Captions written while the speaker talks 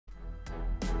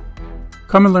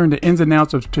Come and learn the ins and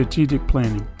outs of strategic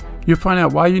planning. You'll find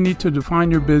out why you need to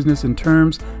define your business in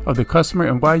terms of the customer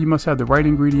and why you must have the right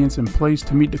ingredients in place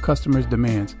to meet the customer's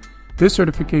demands. This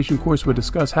certification course will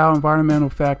discuss how environmental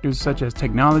factors such as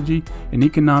technology and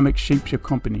economics shapes your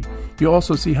company. You'll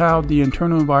also see how the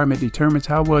internal environment determines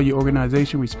how well your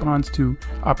organization responds to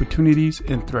opportunities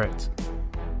and threats.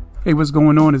 Hey, what's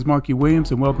going on? It's Markie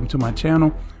Williams and welcome to my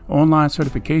channel, Online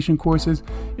Certification Courses.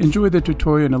 Enjoy the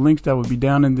tutorial and the links that will be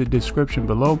down in the description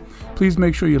below. Please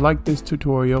make sure you like this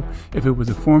tutorial. If it was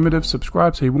informative,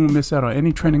 subscribe so you won't miss out on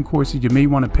any training courses you may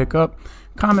want to pick up.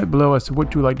 Comment below as to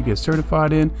what you'd like to get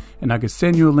certified in, and I can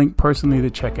send you a link personally to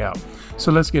check out.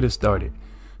 So let's get it started.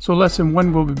 So lesson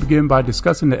 1 will begin by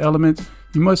discussing the elements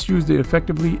you must use to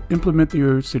effectively implement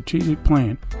your strategic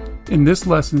plan. In this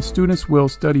lesson, students will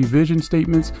study vision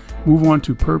statements, move on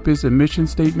to purpose and mission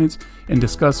statements, and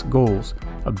discuss goals,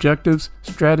 objectives,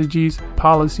 strategies,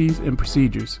 policies, and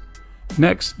procedures.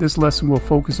 Next, this lesson will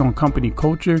focus on company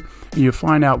culture, and you'll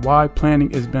find out why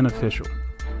planning is beneficial.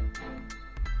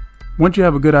 Once you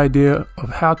have a good idea of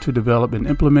how to develop and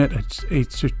implement a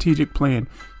strategic plan,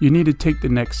 you need to take the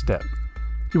next step.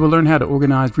 You will learn how to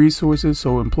organize resources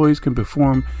so employees can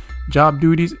perform job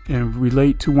duties and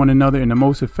relate to one another in the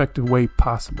most effective way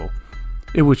possible.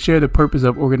 It will share the purpose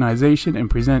of organization and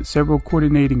present several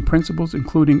coordinating principles,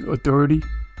 including authority,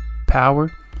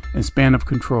 power, and span of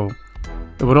control.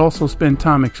 It would also spend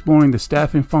time exploring the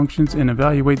staffing functions and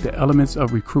evaluate the elements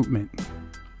of recruitment.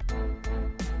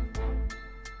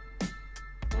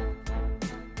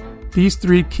 These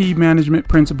 3 key management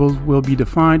principles will be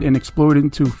defined and explored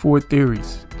into 4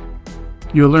 theories.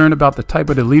 You'll learn about the type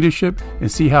of the leadership and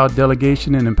see how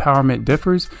delegation and empowerment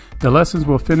differs. The lessons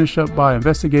will finish up by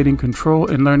investigating control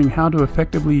and learning how to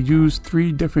effectively use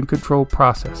 3 different control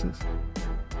processes.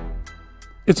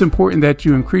 It's important that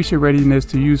you increase your readiness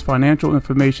to use financial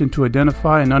information to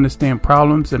identify and understand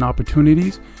problems and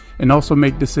opportunities, and also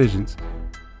make decisions.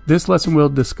 This lesson will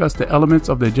discuss the elements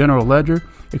of the general ledger,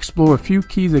 explore a few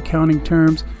key accounting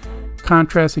terms,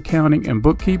 contrast accounting and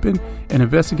bookkeeping, and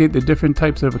investigate the different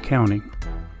types of accounting.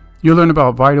 You'll learn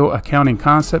about vital accounting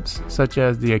concepts such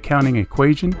as the accounting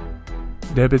equation,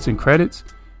 debits and credits,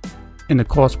 and the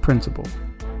cost principle.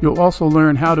 You'll also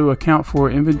learn how to account for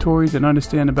inventories and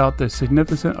understand about the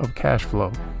significance of cash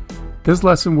flow. This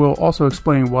lesson will also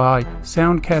explain why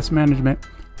sound cash management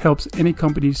helps any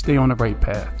company stay on the right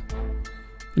path.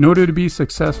 In order to be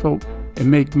successful and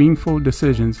make meaningful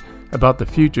decisions about the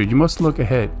future, you must look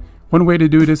ahead. One way to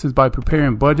do this is by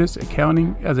preparing budgets,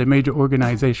 accounting as a major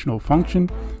organizational function,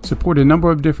 support a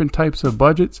number of different types of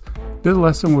budgets. This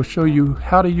lesson will show you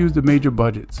how to use the major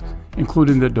budgets,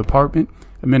 including the department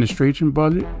administration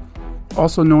budget,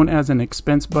 also known as an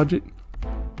expense budget,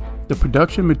 the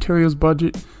production materials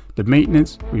budget, the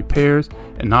maintenance, repairs,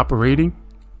 and operating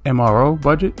MRO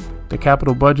budget, the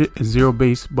capital budget, and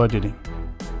zero-based budgeting.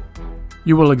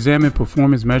 You will examine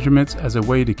performance measurements as a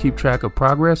way to keep track of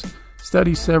progress.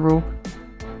 Study several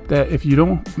that if you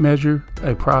don't measure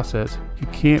a process, you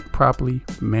can't properly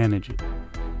manage it.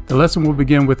 The lesson will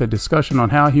begin with a discussion on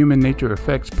how human nature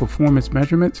affects performance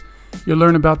measurements. You'll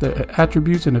learn about the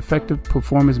attributes and effective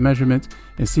performance measurements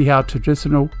and see how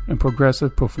traditional and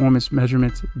progressive performance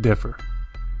measurements differ.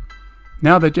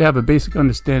 Now that you have a basic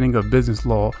understanding of business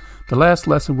law, the last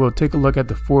lesson will take a look at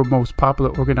the 4 most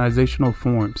popular organizational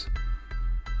forms: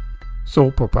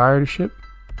 sole proprietorship,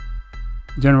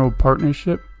 general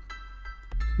partnership,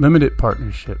 limited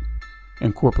partnership,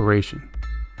 and corporation.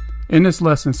 In this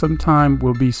lesson, some time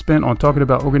will be spent on talking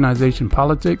about organization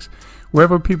politics.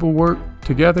 Wherever people work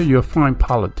together, you'll find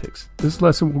politics. This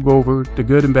lesson will go over the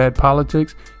good and bad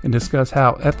politics and discuss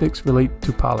how ethics relate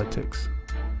to politics.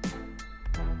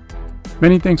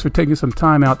 Many thanks for taking some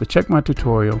time out to check my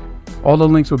tutorial. All the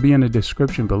links will be in the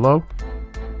description below.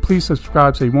 Please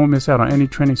subscribe so you won't miss out on any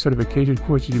training certification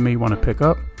courses you may want to pick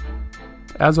up.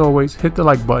 As always, hit the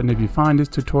like button if you find this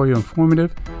tutorial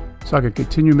informative so I can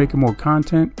continue making more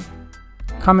content.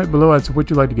 Comment below as to what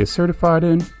you'd like to get certified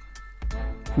in.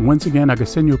 And once again, I can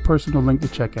send you a personal link to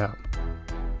check out.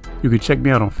 You can check me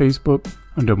out on Facebook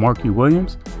under Markie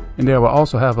Williams, and there will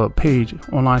also have a page,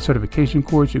 Online Certification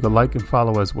Course, you can like and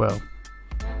follow as well.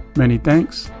 Many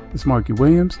thanks. It's Markie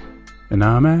Williams, and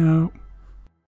I'm out.